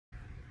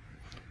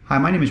Hi,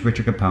 my name is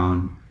Richard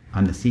Capone.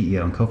 I'm the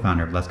CEO and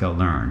co-founder of Let's Go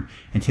Learn.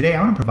 And today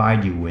I want to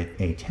provide you with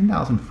a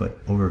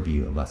 10,000-foot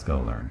overview of Let's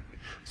Go Learn.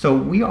 So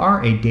we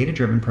are a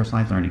data-driven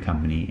personalized learning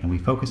company, and we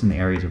focus in the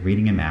areas of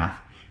reading and math,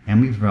 and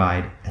we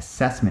provide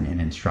assessment and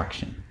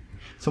instruction.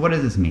 So what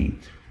does this mean?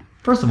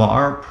 First of all,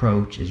 our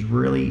approach is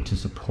really to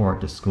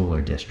support the school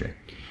or district.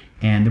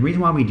 And the reason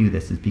why we do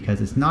this is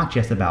because it's not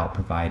just about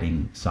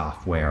providing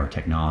software or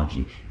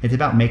technology. It's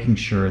about making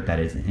sure that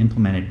it's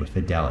implemented with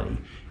fidelity.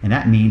 And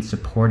that means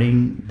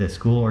supporting the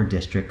school or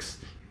district's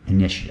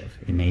initiative.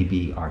 It may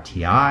be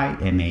RTI,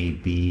 it may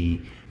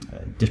be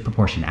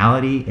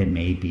disproportionality, it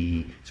may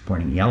be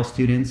supporting EL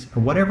students,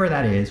 or whatever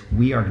that is,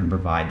 we are going to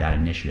provide that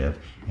initiative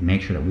and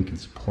make sure that we can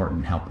support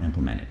and help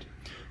implement it.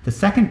 The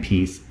second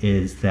piece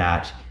is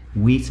that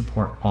we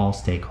support all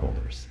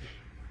stakeholders.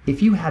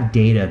 If you have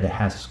data that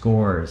has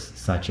scores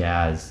such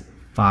as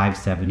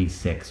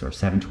 576 or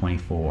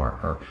 724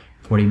 or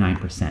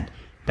 49%,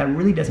 that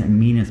really doesn't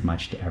mean as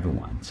much to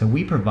everyone. So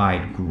we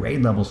provide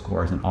grade level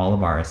scores in all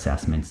of our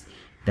assessments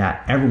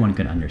that everyone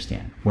can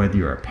understand, whether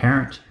you're a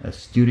parent, a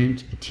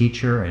student, a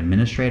teacher, an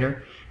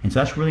administrator. And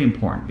so that's really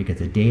important because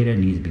the data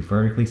needs to be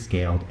vertically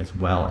scaled as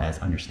well as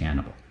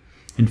understandable.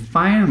 And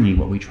finally,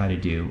 what we try to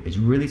do is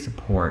really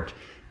support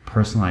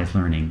personalized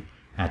learning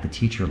at the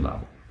teacher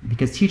level,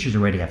 because teachers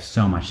already have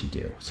so much to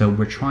do. So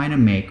we're trying to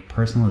make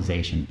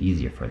personalization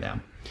easier for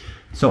them.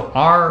 So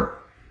our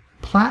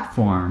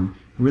platform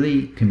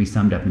really can be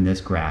summed up in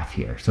this graph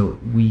here. So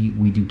we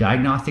do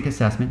diagnostic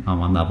assessment on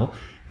one level,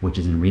 which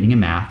is in reading and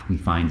math. We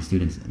find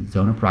students'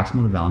 zone of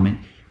proximal development.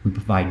 We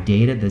provide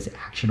data that's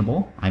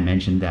actionable. I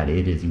mentioned that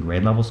it is in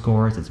grade level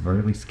scores, it's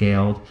vertically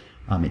scaled,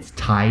 it's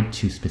tied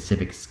to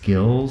specific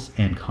skills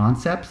and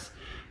concepts.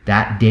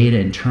 That data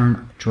in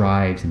turn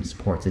drives and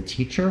supports a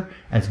teacher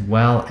as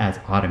well as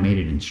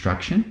automated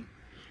instruction.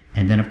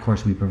 And then of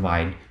course we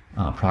provide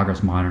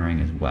progress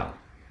monitoring as well.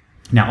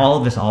 Now all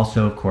of this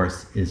also of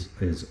course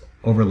is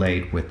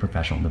overlaid with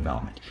professional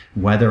development,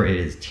 whether it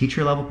is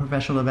teacher level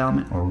professional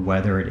development or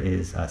whether it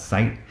is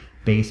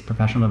site-based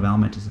professional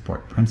development to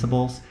support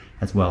principals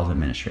as well as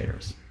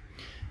administrators.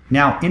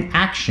 Now, in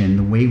action,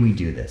 the way we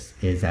do this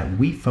is that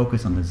we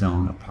focus on the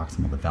zone of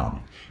proximal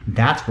development.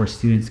 That's where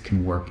students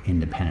can work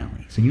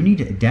independently. So you need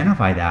to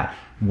identify that,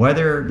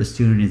 whether the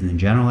student is in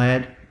general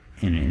ed,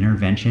 in an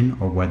intervention,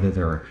 or whether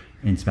they're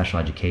in special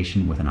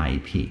education with an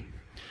IEP.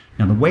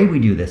 Now, the way we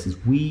do this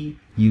is we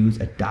use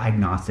a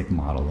diagnostic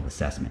model of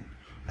assessment.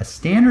 A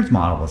standards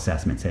model of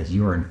assessment says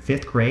you're in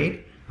 5th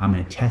grade, I'm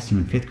going to test you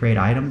in 5th grade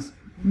items,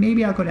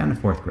 maybe I'll go down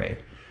to 4th grade.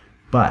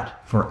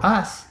 But for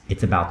us,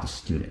 it's about the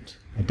student.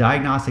 A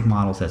diagnostic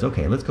model says,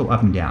 okay, let's go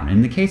up and down.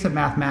 In the case of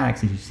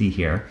mathematics, as you see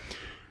here,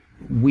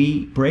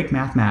 we break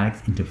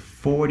mathematics into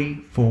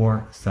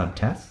 44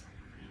 subtests.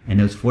 And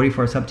those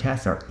 44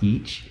 subtests are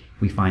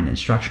we find the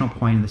instructional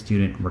point of the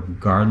student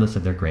regardless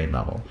of their grade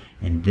level.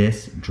 And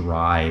this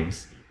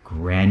drives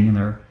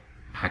granular,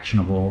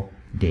 actionable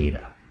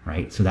data,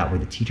 right? So that way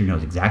the teacher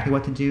knows exactly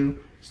what to do,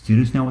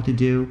 students know what to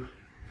do,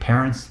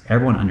 parents,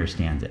 everyone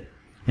understands it.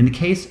 In the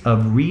case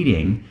of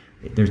reading,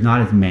 there's not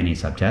as many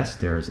subtests.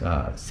 There's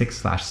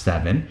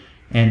 6/7.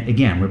 And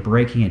again, we're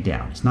breaking it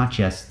down. It's not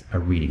just a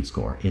reading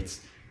score.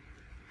 It's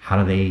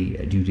how do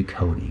they do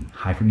decoding,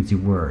 high frequency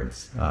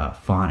words,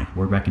 phonics,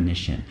 word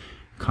recognition,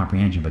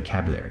 comprehension,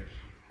 vocabulary.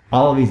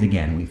 All of these,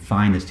 again, we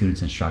find the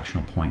student's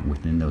instructional point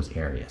within those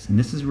areas. And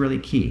this is really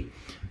key.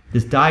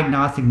 This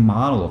diagnostic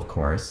model, of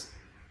course,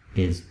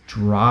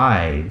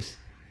 drives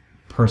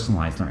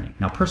personalized learning.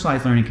 Now,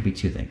 personalized learning could be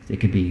two things. It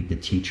could be the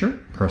teacher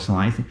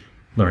personalizing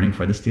learning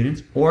for the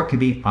students, or it could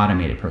be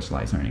automated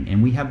personalized learning,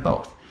 and we have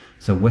both.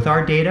 So with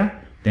our data,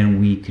 then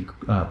we could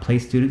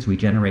place students, we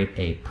generate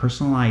a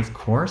personalized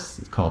course.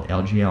 It's called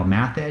LGL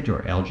Math Edge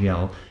or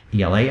LGL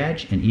ELA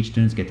Edge, and each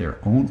students get their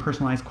own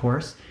personalized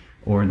course,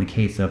 or in the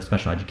case of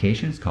special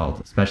education, it's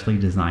called Specially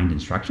Designed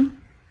Instruction.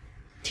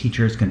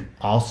 Teachers can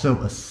also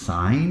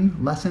assign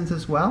lessons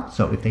as well.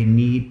 So if they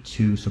need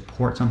to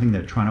support something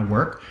they're trying to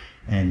work,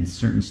 and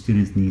certain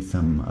students need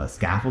some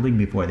scaffolding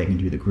before they can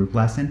do the group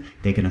lesson,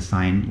 they can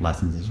assign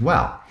lessons as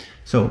well.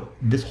 So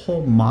this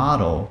whole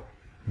model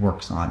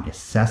works on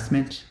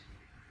assessment,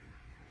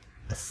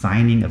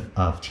 assigning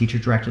of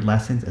teacher-directed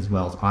lessons, as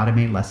well as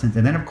automated lessons.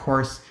 And then of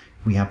course,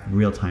 we have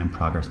real-time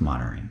progress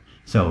monitoring.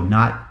 So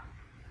not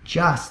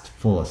just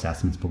full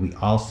assessments, but we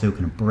also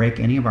can break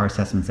any of our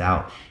assessments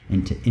out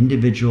into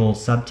individual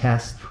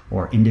subtests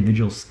or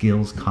individual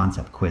skills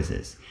concept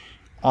quizzes.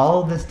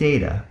 All of this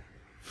data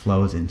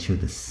flows into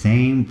the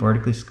same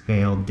vertically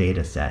scaled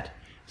data set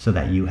so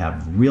that you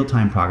have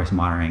real-time progress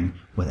monitoring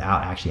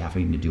without actually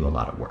having to do a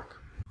lot of work.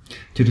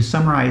 To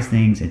summarize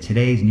things, in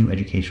today's new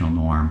educational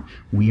norm,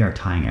 we are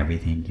tying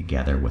everything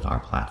together with our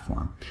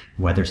platform.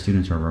 Whether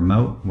students are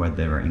remote, whether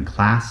they're in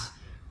class,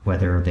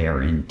 whether they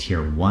are in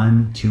tier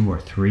 1, 2, or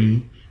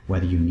 3,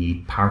 whether you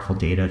need powerful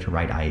data to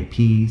write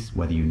IEPs,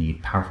 whether you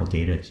need powerful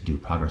data to do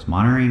progress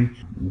monitoring,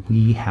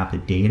 we have the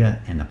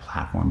data and the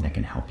platform that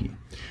can help you.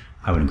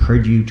 I would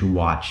encourage you to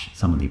watch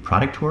some of the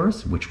product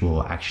tours, which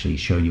will actually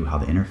show you how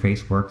the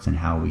interface works and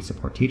how we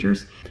support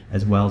teachers,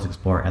 as well as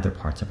explore other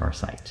parts of our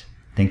site.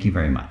 Thank you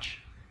very much.